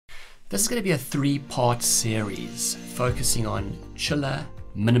This is going to be a 3-part series focusing on chiller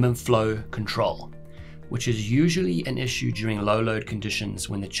minimum flow control, which is usually an issue during low load conditions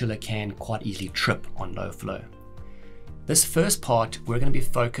when the chiller can quite easily trip on low flow. This first part, we're going to be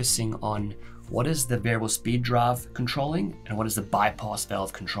focusing on what is the variable speed drive controlling and what is the bypass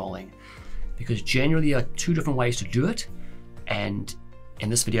valve controlling, because generally there are two different ways to do it, and in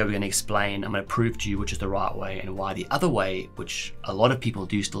this video we're going to explain, I'm going to prove to you which is the right way and why the other way, which a lot of people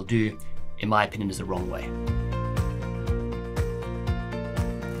do still do, in my opinion is the wrong way.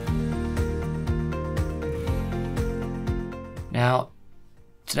 Now,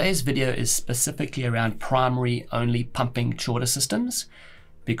 today's video is specifically around primary only pumping chiller systems,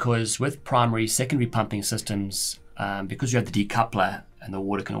 because with primary secondary pumping systems, because you have the decoupler and the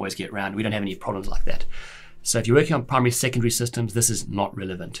water can always get around, we don't have any problems like that. So if you're working on primary secondary systems, this is not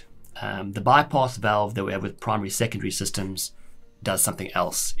relevant. The bypass valve that we have with primary secondary systems does something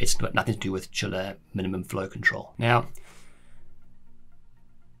else. It's got nothing to do with chiller minimum flow control. Now,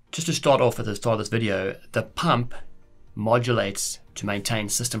 just to start off at the start of this video, the pump modulates to maintain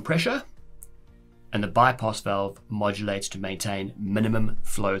system pressure, and the bypass valve modulates to maintain minimum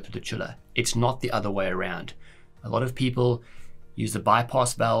flow through the chiller. It's not the other way around. A lot of people use the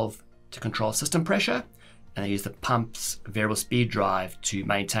bypass valve to control system pressure, and they use the pump's variable speed drive to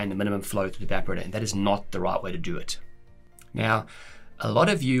maintain the minimum flow through the evaporator, and that is not the right way to do it. Now, a lot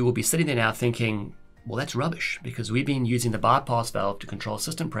of you will be sitting there now thinking, well, that's rubbish, because we've been using the bypass valve to control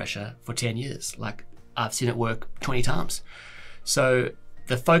system pressure for 10 years. Like, I've seen it work 20 times. So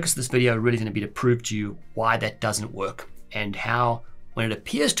the focus of this video really is going to be to prove to you why that doesn't work, and how, when it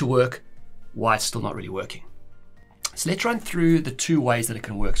appears to work, why it's still not really working. So let's run through the two ways that it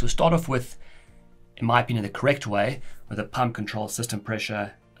can work. So we'll start off with, in my opinion, the correct way, where the pump controls system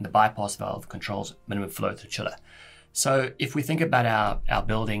pressure and the bypass valve controls minimum flow through the chiller. So if we think about our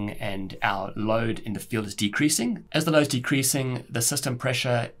building and our load in the field is decreasing, as the load is decreasing, the system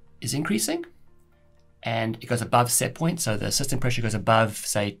pressure is increasing and it goes above set point. So the system pressure goes above,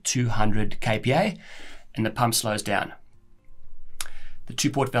 say, 200 kPa, and the pump slows down. The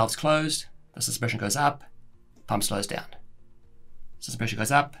 2-port valve's closed, the system pressure goes up, pump slows down. System pressure goes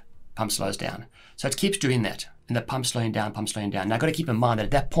up, pump slows down. So it keeps doing that, and the pump's slowing down, pump's slowing down. Now, I've got to keep in mind that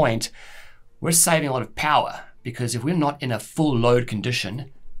at that point, we're saving a lot of power, because if we're not in a full load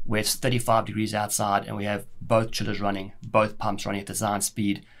condition, where it's 35 degrees outside and we have both chillers running, both pumps running at design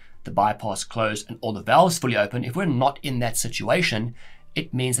speed, the bypass closed and all the valves fully open, if we're not in that situation,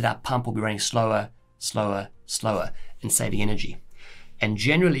 it means that our pump will be running slower, slower, slower, and saving energy. And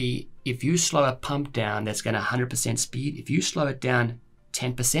generally, if you slow a pump down that's going to 100% speed, if you slow it down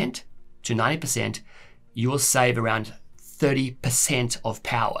 10% to 90%, you will save around 30% of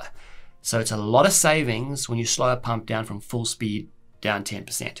power. So it's a lot of savings when you slow a pump down from full speed down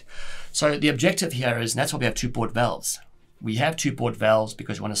 10%. So the objective here is, and that's why we have 2-port valves. We have 2-port valves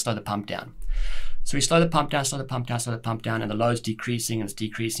because we want to slow the pump down. So we slow the pump down, slow the pump down, slow the pump down, and the load's decreasing and it's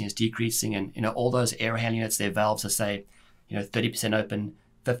decreasing, it's decreasing. And all those air handling units, their valves are, say, 30% open,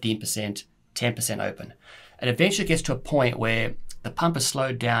 15%, 10% open. And eventually it gets to a point where the pump is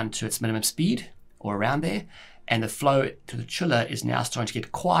slowed down to its minimum speed or around there, and the flow to the chiller is now starting to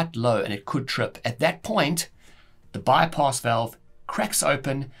get quite low and it could trip. At that point, the bypass valve cracks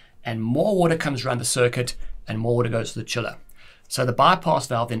open and more water comes around the circuit and more water goes to the chiller. So the bypass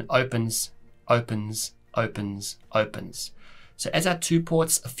valve then opens, opens, opens, opens. So as our 2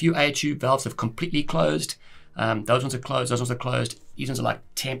 ports, a few AHU valves have completely closed. Those ones are closed, those ones are closed. These ones are like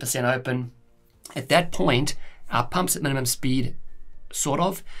 10% open. At that point, our pump's at minimum speed, sort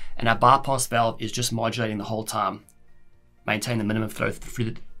of, and our bypass valve is just modulating the whole time, maintaining the minimum flow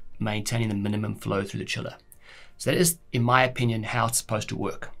through the chiller. So that is, in my opinion, how it's supposed to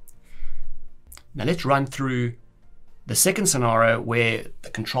work. Now let's run through the second scenario where the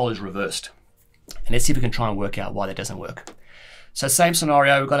control is reversed, and let's see if we can try and work out why that doesn't work. So same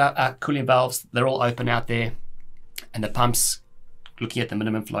scenario, we've got our cooling valves, they're all open out there, and the pump's looking at the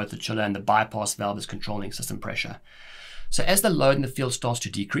minimum flow to the chiller, and the bypass valve is controlling system pressure. So as the load in the field starts to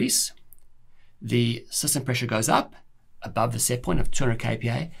decrease, the system pressure goes up above the set point of 200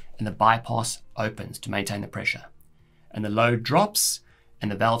 kPa, and the bypass opens to maintain the pressure. And the load drops and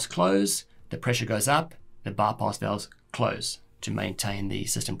the valves close, the pressure goes up, the bypass valves close to maintain the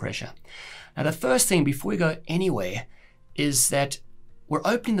system pressure. Now the first thing before we go anywhere is that we're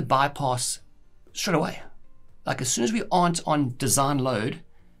opening the bypass straight away. Like, as soon as we aren't on design load,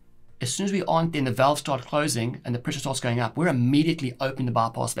 as soon as we aren't, then the valves start closing and the pressure starts going up, we're immediately opening the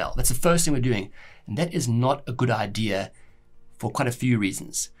bypass valve. That's the first thing we're doing. And that is not a good idea for quite a few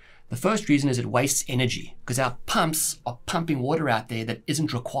reasons. The first reason is it wastes energy because our pumps are pumping water out there that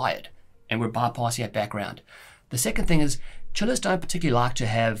isn't required. and we're bypassing that background. The second thing is chillers don't particularly like to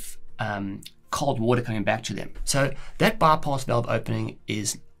have cold water coming back to them. So that bypass valve opening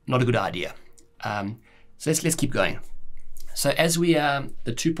is not a good idea. So let's keep going. So as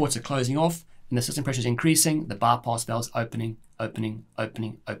the two ports are closing off and the system pressure is increasing, the bypass valve's opening.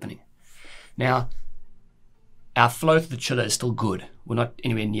 Now, our flow through the chiller is still good. We're not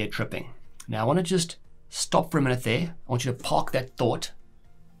anywhere near tripping. Now I want to just stop for a minute there. I want you to park that thought.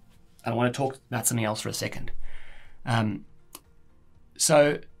 I want to talk about something else for a second.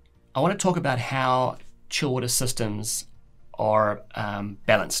 So I want to talk about how chill water systems are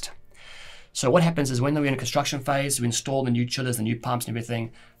balanced. So what happens is when we're in a construction phase, we install the new chillers, the new pumps and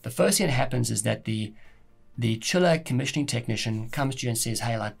everything. The first thing that happens is that the chiller commissioning technician comes to you and says,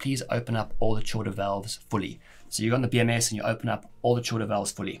 hey, like, please open up all the chiller valves fully. So you go on the BMS and you open up all the chiller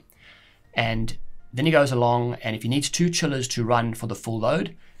valves fully. And then he goes along, and if he needs 2 chillers to run for the full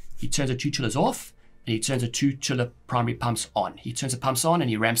load, he turns the 2 chillers off and he turns the 2 chiller primary pumps on. He turns the pumps on and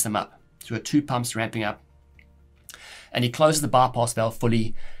he ramps them up. So we've got 2 pumps ramping up. And he closes the bypass valve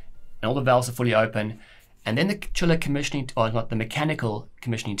fully, and all the valves are fully open. And then the chiller commissioning, or not, the mechanical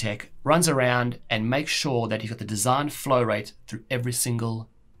commissioning tech runs around and makes sure that he's got the design flow rate through every single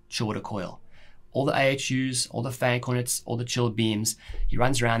chill water coil. All the AHUs, all the fan cornets, all the chill beams, he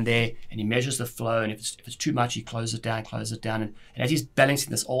runs around there and he measures the flow, and if it's too much, he closes it down. And as he's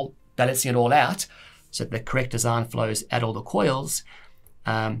balancing it all out, so that the correct design flows at all the coils,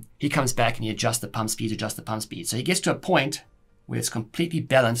 he comes back and he adjusts the pump speed. So he gets to a point where it's completely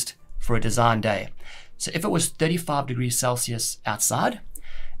balanced for a design day. So if it was 35 degrees Celsius outside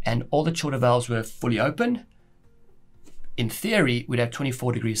and all the chiller valves were fully open, in theory, we'd have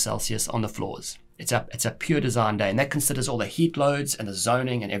 24 degrees Celsius on the floors. It's a pure design day, and that considers all the heat loads and the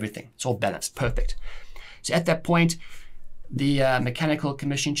zoning and everything. It's all balanced, perfect. So at that point, the mechanical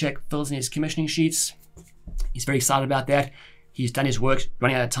commissioning check fills in his commissioning sheets. He's very excited about that. He's done his work,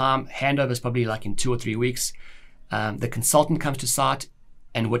 running out of time. Handover is probably like in 2 or 3 weeks. The consultant comes to site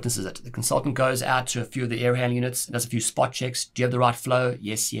and witnesses it. The consultant goes out to a few of the air handling units and does a few spot checks. Do you have the right flow?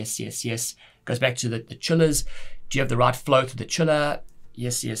 Yes. Goes back to the chillers. Do you have the right flow to the chiller?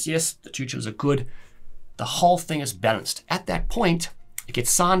 Yes. The 2 chillers are good. The whole thing is balanced. At that point, it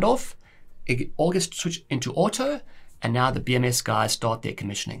gets signed off. It all gets switched into auto, and now the BMS guys start their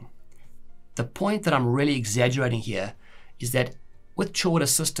commissioning. The point that I'm really exaggerating here is that with chill water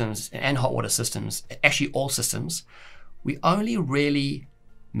systems and hot water systems, actually all systems, we only really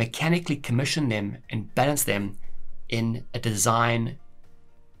mechanically commission them and balance them in a design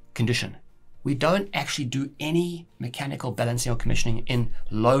condition. We don't actually do any mechanical balancing or commissioning in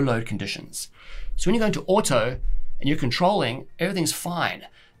low load conditions. So when you go into auto and you're controlling, everything's fine.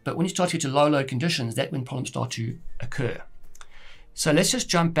 But when you start to get to low load conditions, that's when problems start to occur. So let's just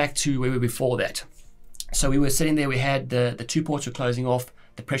jump back to where we were before that. So we were sitting there, we had the 2 ports were closing off,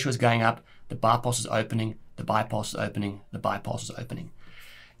 the pressure was going up, the bypass was opening, the bypass was opening, the bypass was opening.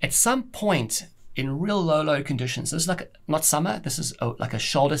 At some point in real low load conditions, this is like, not summer, this is like a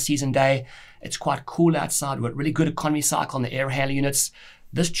shoulder season day. It's quite cool outside. We've got really good economy cycle on the air handling units.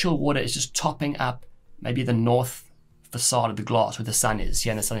 This chill water is just topping up maybe the north facade of the glass where the sun is,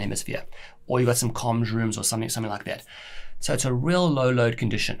 here in the southern hemisphere. Or you've got some comms rooms or something like that. So it's a real low load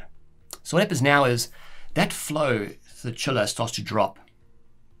condition. So what happens now is that flow to the chiller starts to drop.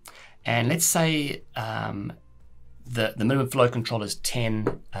 And let's say the minimum flow control is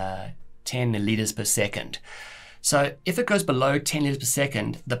 10 liters per second. So if it goes below 10 liters per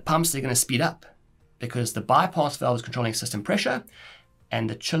second, the pumps are going to speed up because the bypass valve is controlling system pressure and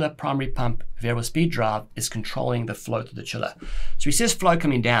the chiller primary pump variable speed drive is controlling the flow to the chiller. So he says flow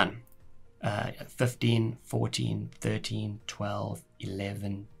coming down, 15, 14, 13, 12,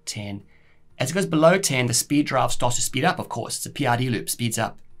 11, 10. As it goes below 10, the speed drive starts to speed up, of course. It's a PID loop, speeds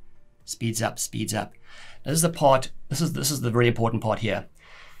up, speeds up, speeds up. Now, this is the part, this is the very important part here.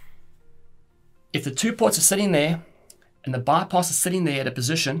 If the 2 ports are sitting there and the bypass is sitting there at a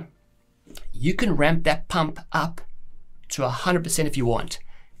position, you can ramp that pump up to 100% if you want.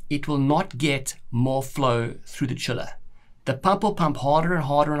 It will not get more flow through the chiller. The pump will pump harder and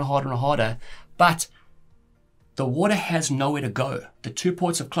harder and harder and harder, but the water has nowhere to go. The 2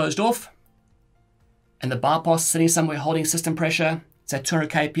 ports have closed off and the bypass is sitting somewhere holding system pressure. It's at 200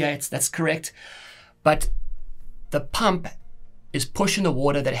 kPa, that's correct. But the pump is pushing the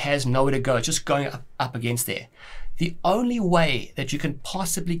water that has nowhere to go. It's just going up against there. The only way that you can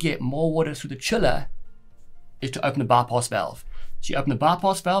possibly get more water through the chiller is to open the bypass valve. So you open the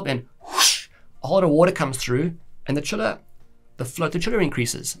bypass valve and whoosh, a whole lot of water comes through and the chiller, the flow to the chiller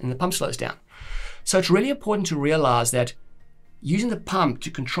increases and the pump slows down. So it's really important to realize that using the pump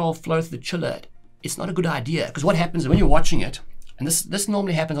to control flow through the chiller, it's not a good idea, because what happens when you're watching it, and this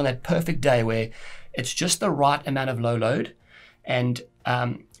normally happens on that perfect day where it's just the right amount of low load, and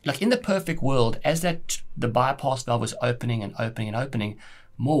like in the perfect world, as the bypass valve was opening and opening and opening,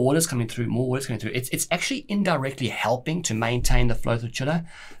 more water's coming through, more water's coming through. It's actually indirectly helping to maintain the flow through the chiller,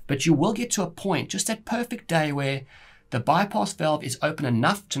 but you will get to a point, just that perfect day, where the bypass valve is open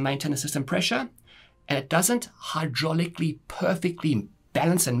enough to maintain the system pressure, and it doesn't hydraulically perfectly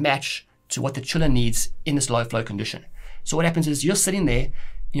balance and match to what the chiller needs in this low flow condition. So what happens is you're sitting there and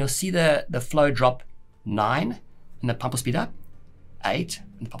you'll see the flow drop 9 and the pump will speed up, 8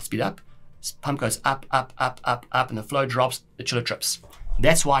 and the pump will speed up, this pump goes up, up, up, up, up, and the flow drops, the chiller trips.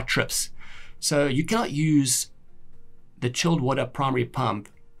 That's why it trips. So you cannot use the chilled water primary pump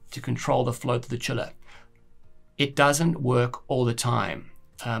to control the flow through the chiller. It doesn't work all the time.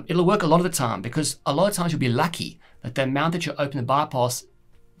 It'll work a lot of the time, because a lot of times you'll be lucky that the amount that you open the bypass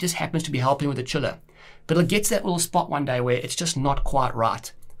just happens to be helping with the chiller. But it'll get to that little spot one day where it's just not quite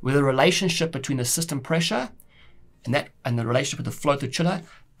right, where the relationship between the system pressure and the relationship with the flow through the chiller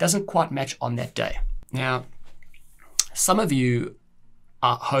doesn't quite match on that day. Now, some of you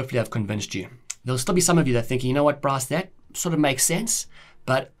hopefully I've convinced you. There'll still be some of you that are thinking, you know what, Bryce, that sort of makes sense,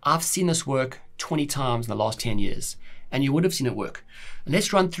 but I've seen this work 20 times in the last 10 years, and you would have seen it work. And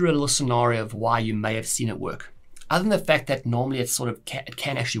let's run through a little scenario of why you may have seen it work. Other than the fact that normally it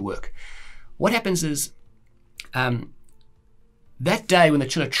can actually work. What happens is, that day when the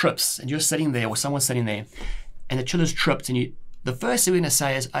chiller trips and you're sitting there or someone's sitting there and the chiller's tripped, and the first thing we're gonna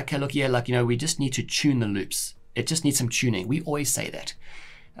say is, okay, look, yeah, like, we just need to tune the loops. It just needs some tuning. We always say that.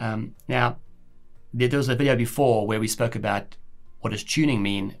 Now, there was a video before where we spoke about what does tuning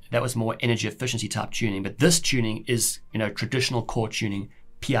mean. That was more energy efficiency type tuning, but this tuning is, traditional core tuning,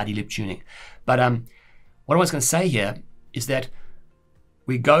 PID loop tuning. But what I was going to say here is that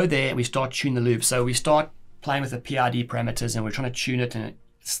we go there and we start tuning the loop. So we start playing with the PID parameters and we're trying to tune it, and it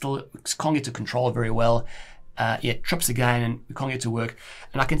still can't get to control very well. It trips again and we can't get it to work.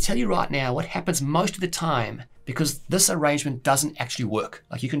 And I can tell you right now what happens most of the time, because this arrangement doesn't actually work.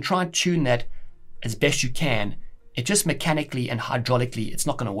 Like, you can try and tune that as best you can. It just mechanically and hydraulically, it's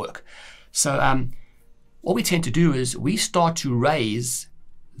not going to work. So what we tend to do is we start to raise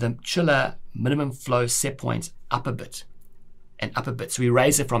the chiller minimum flow set point up a bit and up a bit. So we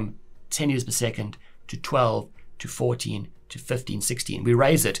raise it from 10 liters per second to 12 to 14 to 15, 16. We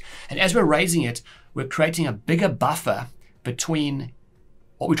raise it. And as we're raising it, we're creating a bigger buffer between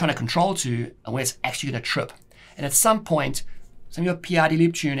what we're trying to control to and where it's actually going to trip. And at some point, some of your PID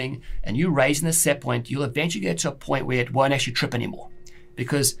loop tuning and you raising the set point, you'll eventually get to a point where it won't actually trip anymore.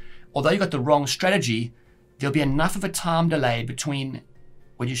 Because although you got the wrong strategy, there'll be enough of a time delay between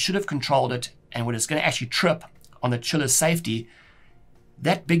when you should have controlled it and when it's going to actually trip on the chiller's safety.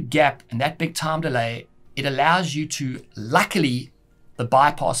 That big gap and that big time delay, it allows you to, luckily, the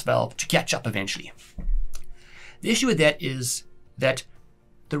bypass valve to catch up eventually. The issue with that is that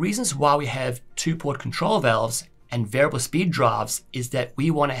the reasons why we have 2-port control valves and variable speed drives is that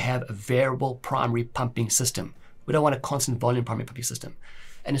we want to have a variable primary pumping system. We don't want a constant volume primary pumping system.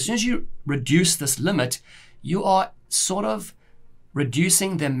 And as soon as you reduce this limit, you are sort of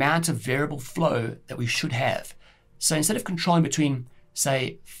reducing the amount of variable flow that we should have. So instead of controlling between,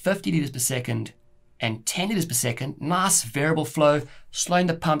 say, 50 liters per second and 10 liters per second, nice variable flow, slowing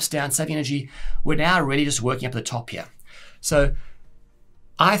the pumps down, saving energy, we're now really just working up at the top here. So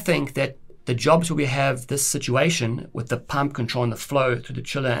I think that the jobs where we have this situation with the pump controlling the flow through the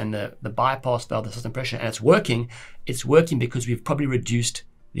chiller and the bypass valve, the system pressure, and it's working because we've probably reduced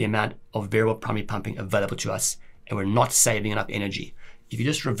the amount of variable primary pumping available to us, and we're not saving enough energy. If you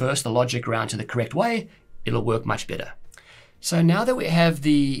just reverse the logic around to the correct way, it'll work much better. So now that we have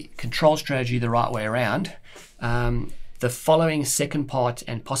the control strategy the right way around, the following second part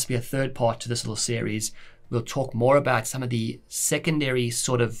and possibly a third part to this little series, we'll talk more about some of the secondary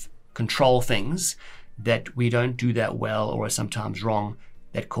sort of control things that we don't do that well or are sometimes wrong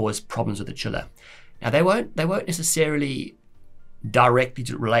that cause problems with the chiller. Now they won't necessarily directly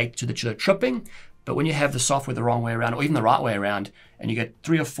relate to the chiller tripping, but when you have the software the wrong way around or even the right way around and you get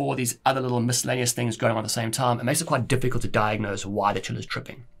 3 or 4 of these other little miscellaneous things going on at the same time, it makes it quite difficult to diagnose why the chiller is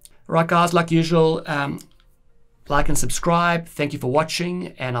tripping. All right guys, like usual, like and subscribe. Thank you for watching,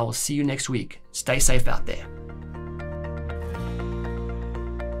 and I will see you next week. Stay safe out there.